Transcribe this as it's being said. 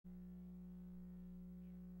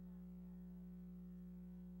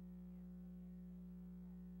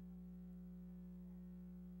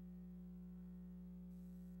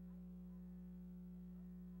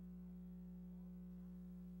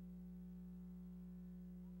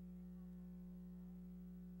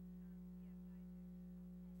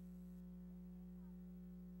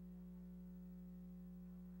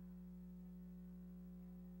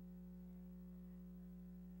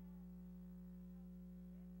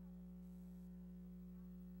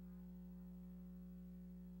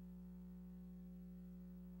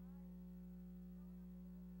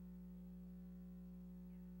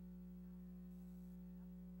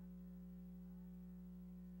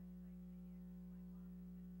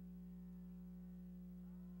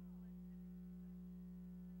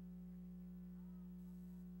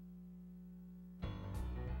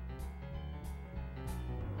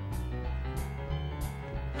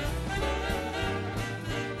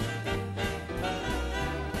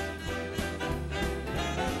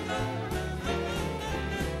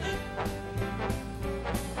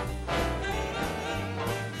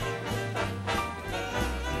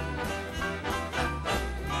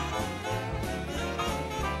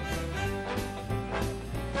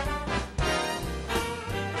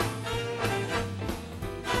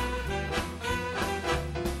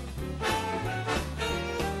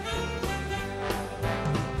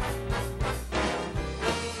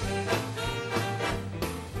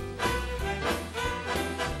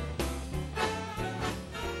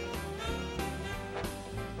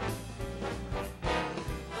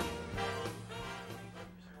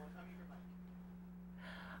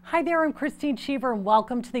Hi there, I'm Christine Cheever, and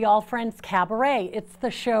welcome to the All Friends Cabaret. It's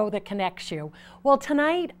the show that connects you. Well,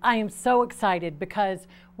 tonight I am so excited because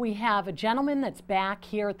we have a gentleman that's back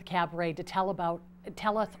here at the Cabaret to tell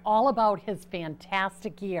us all about his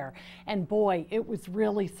fantastic year. And boy, it was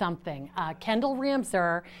really something. Kendall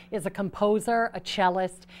Ramseur is a composer, a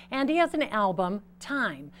cellist, and he has an album,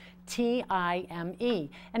 T.I.M E.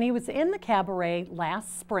 T.I.M.E. And he was in the Cabaret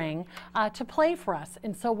last spring to play for us.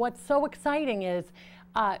 And so what's so exciting is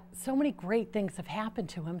so many great things have happened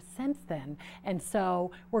to him since then. And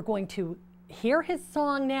so we're going to hear his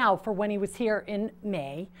song now for when he was here in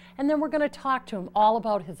May, and then we're going to talk to him all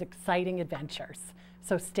about his exciting adventures.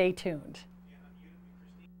 So stay tuned.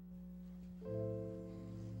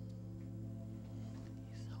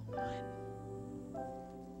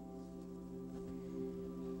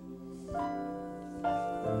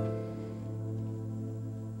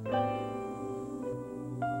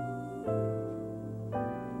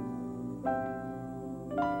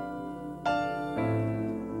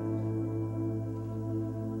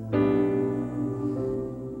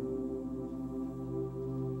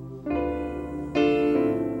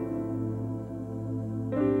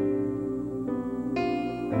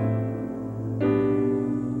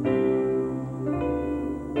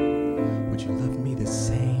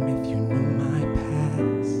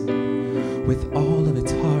 With all of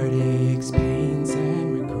its heartaches, pains,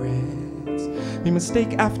 and regrets.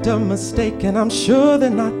 Mistake after mistake, and I'm sure they're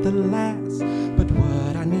not the last. But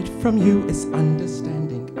what I need from you is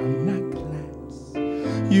understanding, I'm not class.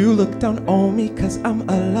 You look down on me cause I'm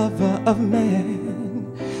a lover of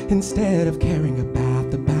man, instead of caring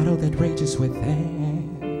about the battle that rages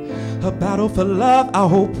within. A battle for love I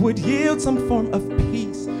hope would yield some form of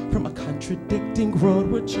peace from a contradicting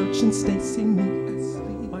world where church and state see me.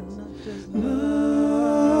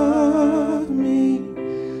 Love me,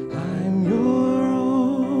 I'm your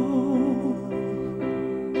own.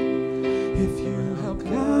 If you help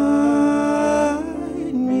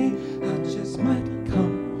guide me, I just might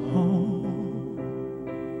come home.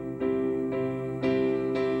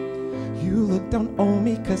 You look down on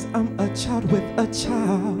me cause I'm a child with a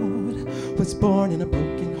child, was born in a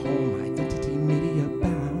broken home, identity media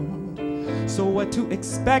bound. So what to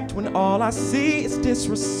expect when all I see is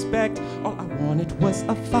disrespect? All I wanted was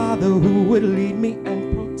a father who would lead me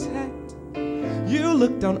and protect. You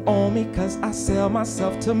look down on me cause I sell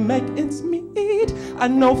myself to make ends meet. I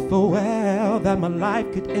know full well that my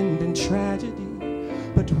life could end in tragedy,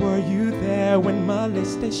 but were you there when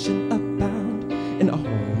molestation abound in a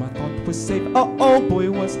home I thought was safe? Oh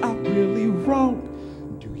boy, was I really wrong?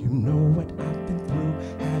 Do you know what I've been through?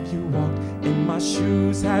 Have you walked in my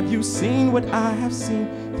shoes? Have you seen what I have seen?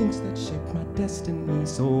 Things that shape my destiny.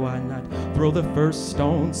 So why not throw the first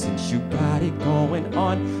stone since you got it going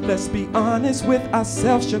on? Let's be honest with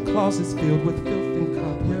ourselves, your closet is filled with filth and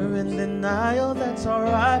cobwebs. You're in denial, that's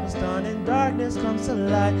alright. What's done in darkness comes to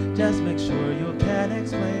light. Just make sure you can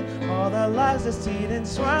explain all the lies deceit and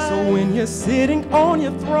strife. So when you're sitting on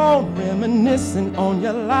your throne, reminiscing on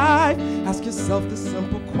your life, ask yourself the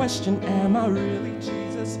simple question, am I really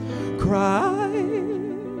Jesus Christ?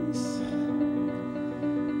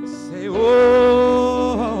 Say, oh,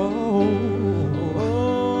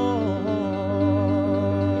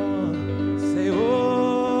 say, oh, say,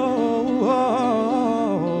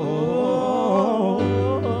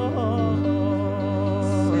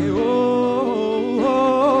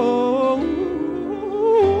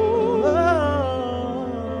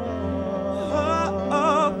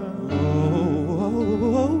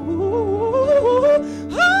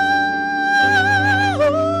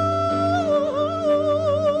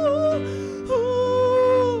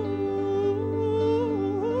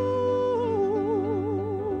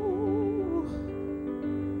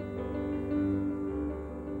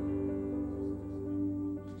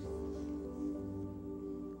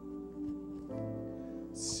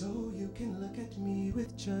 so you can look at me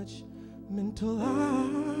with judgmental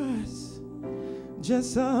eyes.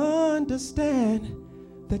 Just understand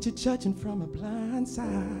that you're judging from a blind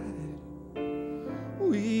side.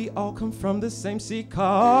 We all come from the same sea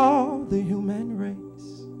called the human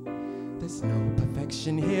race. There's no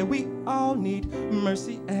perfection here, we all need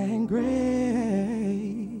mercy and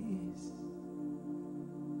grace.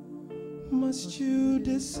 Must you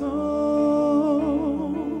disown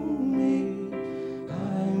me?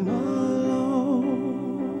 I'm alone.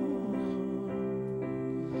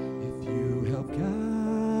 If you help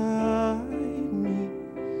guide me,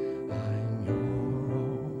 I'm your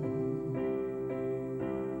own.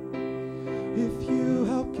 If you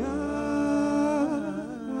help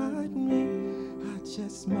guide me, I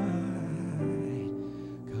just might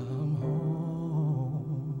come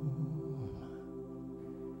home.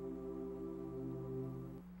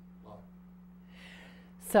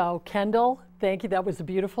 So Kendall, thank you. That was a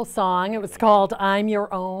beautiful song. It was called "I'm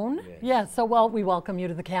Your Own." Yes. Yeah. So well, we welcome you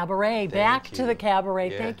to the cabaret. Back to the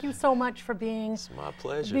cabaret. Yeah. Thank you so much for being. It's my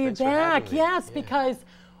pleasure. Be Thanks for back. having me. Yes, Yeah. because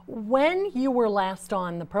when you were last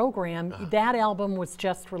on the program, that album was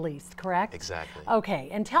just released, correct? Exactly. Okay,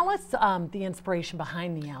 and tell us the inspiration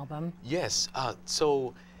behind the album. Yes.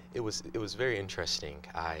 So it was very interesting.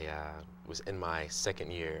 I was in my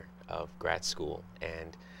second year of grad school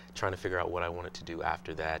and trying to figure out what I wanted to do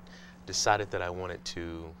after that. Decided that I wanted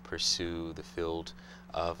to pursue the field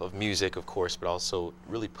of music, of course, but also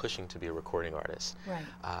really pushing to be a recording artist.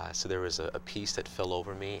 Right. So there was a piece that fell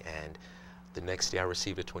over me, and the next day I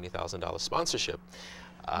received a $20,000 sponsorship.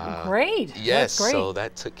 Great. Yes. That's great. So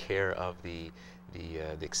that took care of the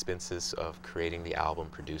expenses of creating the album,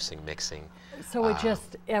 producing, mixing. So it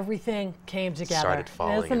just, everything came together. Started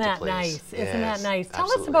falling Isn't into that place. nice? Isn't that Yes, nice? Tell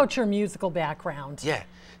us absolutely. about your musical background. Yeah.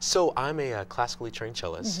 So I'm a classically trained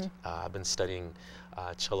cellist. I've been studying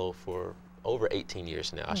cello for over 18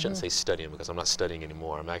 years now. I shouldn't say studying because I'm not studying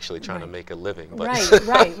anymore. I'm actually trying to make a living. But Right,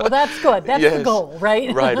 right. Well, that's good. That's the Yes. goal,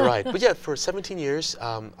 right? Right, right. But yeah, for 17 years,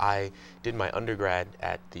 I did my undergrad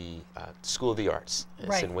at the School of the Arts. It's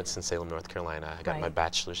Right. in Winston-Salem, North Carolina. I got my Right.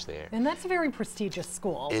 bachelor's there. And that's a very prestigious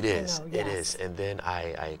school. It you is, know, it yes. is. And then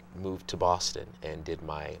I moved to Boston and did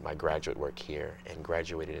my graduate work here and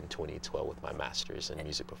graduated in 2012 with my master's in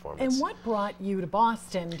music performance. And what brought you to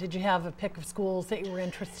Boston? Did you have a pick of schools that you were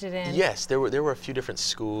interested in? Yes, there were a few different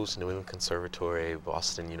schools: New England Conservatory,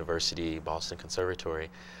 Boston University, Boston Conservatory,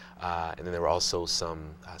 and then there were also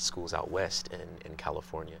some schools out west in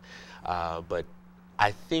California. But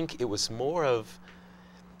I think it was more of,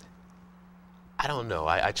 I don't know,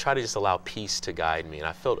 I try to just allow peace to guide me, and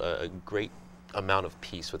I felt a great amount of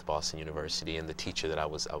peace with Boston University and the teacher that I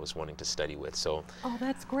was wanting to study with. So Oh,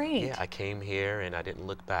 that's great. yeah, I came here and I didn't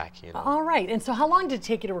look back. You know, All right. And so how long did it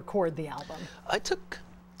take you to record the album? I took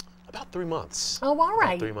about 3 months. Oh, all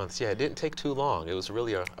right. About 3 months. Yeah, it didn't take too long. It was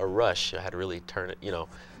really a rush. I had to really turn it, you know.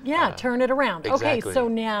 Yeah, turn it around. Okay, exactly. so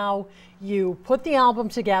now you put the album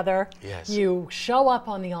together. Yes. You show up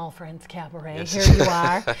on the All Friends Cabaret. Yes. Here you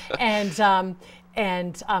are.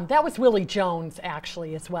 And that was Willie Jones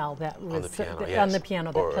actually as well. That was the piano, on yes. the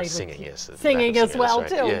piano that Or played singing, with you. yes, the Singing backup as singer, well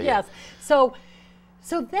that's right. too. Yeah, yeah. Yes.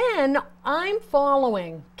 So then I'm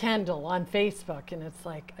following Kendall on Facebook, and it's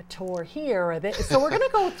like a tour here. Or so we're going to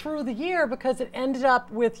go through the year because it ended up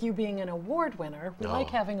with you being an award winner. We like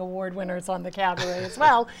having award winners on the cabaret as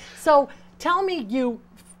well. So tell me, you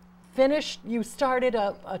started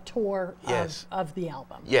a tour Yes. of the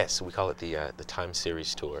album. Yes, we call it the T.I.M.E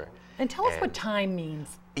series tour. And tell us what And- time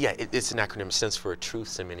means. Yeah, it's an acronym. It stands for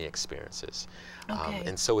Truths and Many Experiences. Okay.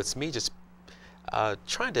 And so it's me just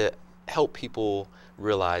trying to help people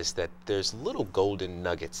realize that there's little golden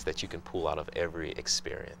nuggets that you can pull out of every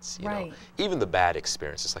experience. You Right. know, even the bad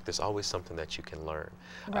experiences. Like there's always something that you can learn.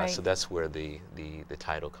 Right. So that's where the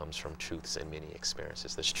title comes from. Truths and Many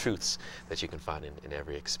Experiences. There's truths that you can find in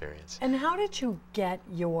every experience. And how did you get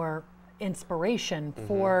your inspiration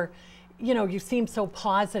for, you know, you seem so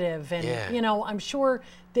positive, and Yeah. you know, I'm sure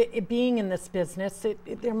that being in this business,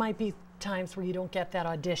 there might be times where you don't get that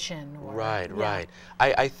audition. Or, Right, yeah. right.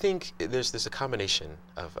 I think there's a combination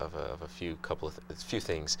of a few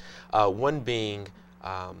things. One being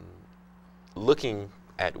looking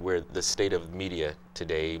at where the state of media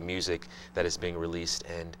today, music that is being released,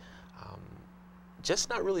 and just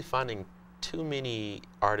not really finding too many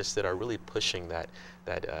artists that are really pushing that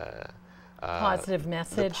Positive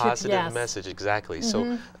message. the positive yes. message, exactly.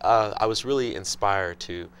 So I was really inspired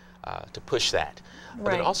to push that. But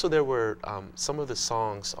Right. then also there were some of the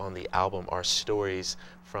songs on the album are stories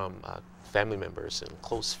from family members and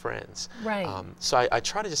close friends. Right. So I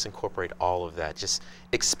try to just incorporate all of that, just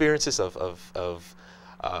experiences of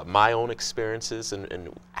my own experiences and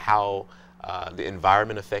how the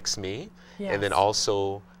environment affects me, and then Yes.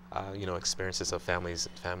 also you know, experiences of family and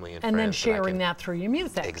friends. And then that I sharing can- that through your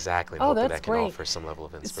music. Exactly. Oh, Hopefully that's that can great. offer some level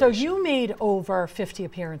of So inspiration. you made over 50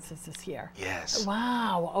 appearances this year. Yes.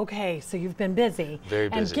 Wow. Okay. So you've been busy. Very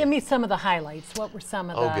And busy. give me some of the highlights. What were some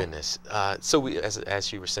of the? Oh goodness! So we,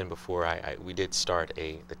 as you were saying before, we did start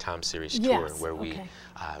the T.I.M.E series tour Yes, where we okay.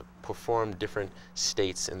 performed different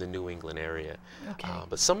states in the New England area. Okay.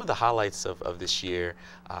 But some of the highlights of this year,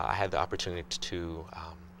 I had the opportunity to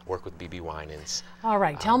work with B.B. Winans. All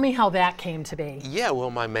right. Tell me how that came to be. Yeah, well,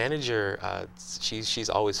 my manager, she's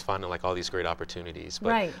always finding like all these great opportunities, but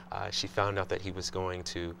Right. she found out that he was going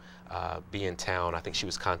to be in town. I think she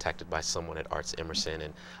was contacted by someone at Arts Emerson,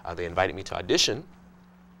 and they invited me to audition.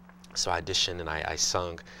 So I auditioned and I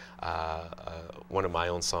sung one of my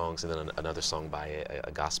own songs, and then another song by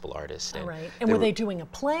a gospel artist. All right. And were they doing a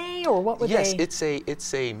play, or what were they? Yes,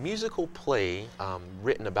 it's a musical play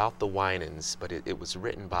written about the Winans, but it was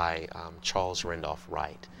written by Charles Randolph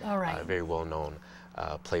Wright, All right. a very well-known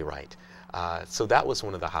playwright. So that was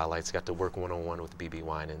one of the highlights. Got to work one-on-one with B.B.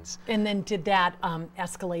 Winans. And then did that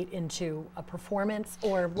escalate into a performance,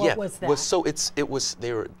 or what was that?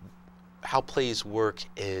 How plays work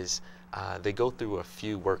is they go through a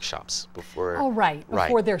few workshops before. Oh, right.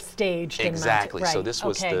 Before they're staged. Exactly. And mounted. So right. this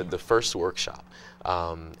was the first workshop.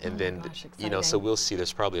 And then, gosh, so we'll see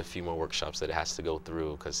there's probably a few more workshops that it has to go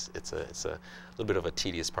through, because it's a little bit of a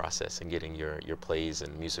tedious process in getting your plays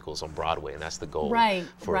and musicals on Broadway, and that's the goal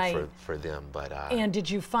for them. But and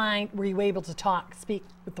were you able to speak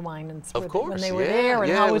with the Winans of course, when they were there,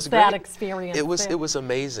 and how was that experience? It was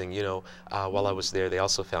amazing. While I was there, they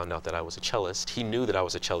also found out that I was a cellist. He knew that I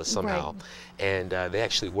was a cellist somehow, and they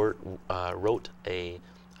actually wrote a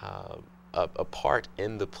part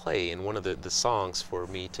in the play, in one of the songs, for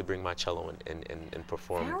me to bring my cello and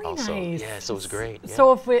perform. Very also. nice. Yeah, so it was great. Yeah.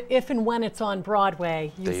 So if and when it's on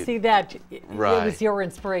Broadway, you see that it was your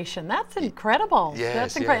inspiration. That's incredible. Yes,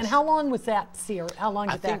 that's incredible. yes. And how long was that series? How long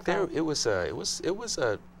did that go? It was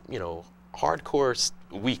a hardcore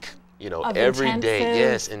week. Of Every day, intensive.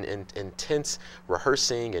 yes, and intense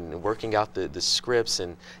rehearsing and working out the scripts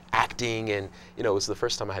and acting, and it was the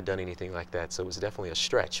first time I had done anything like that, so it was definitely a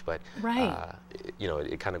stretch, but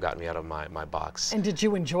it kind of got me out of my box. And did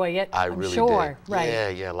you enjoy it? I'm really sure. did.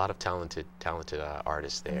 Right. Yeah, a lot of talented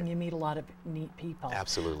artists there. And you meet a lot of neat people.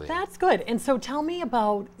 Absolutely. That's good. And so tell me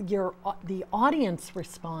about the audience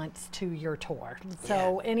response to your tour.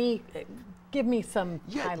 So give me some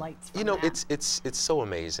highlights from that. It's so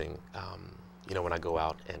amazing, when I go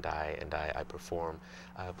out and I perform,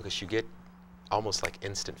 because you get almost like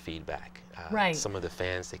instant feedback. Some of the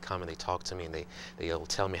fans, they come and they talk to me, and they'll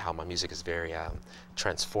tell me how my music is very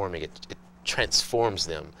transforming. It transforms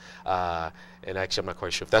them. And actually, I'm not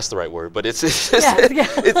quite sure if that's the right word, but it's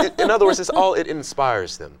in other words, it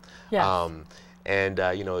inspires them. Yes.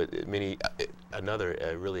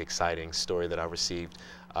 Another really exciting story that I received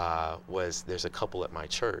was there's a couple at my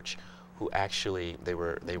church who actually they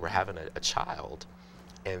were having a child,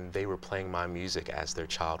 and they were playing my music as their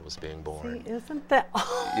child was being born. See, isn't that?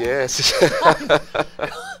 Yes.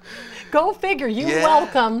 Go figure. You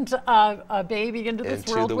welcomed a baby into this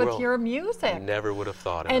world with your music. Never would have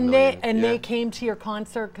thought. And they came to your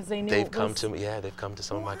concert because they knew they've come to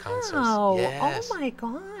some of my concerts. Yes. Oh my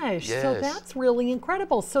gosh. Yes. So that's really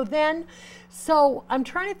incredible. So I'm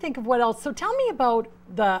trying to think of what else. So tell me about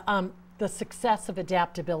the success of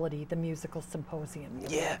Adaptability, the musical symposium.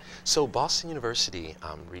 Yeah. So Boston University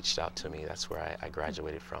reached out to me. That's where I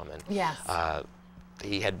graduated from, and yes.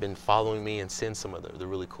 He had been following me and seeing some of the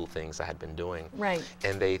really cool things I had been doing. Right.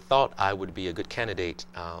 And they thought I would be a good candidate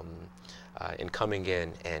in coming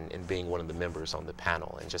in and being one of the members on the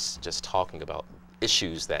panel, and just talking about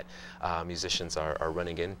issues that musicians are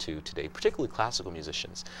running into today, particularly classical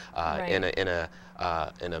musicians, in a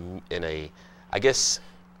I guess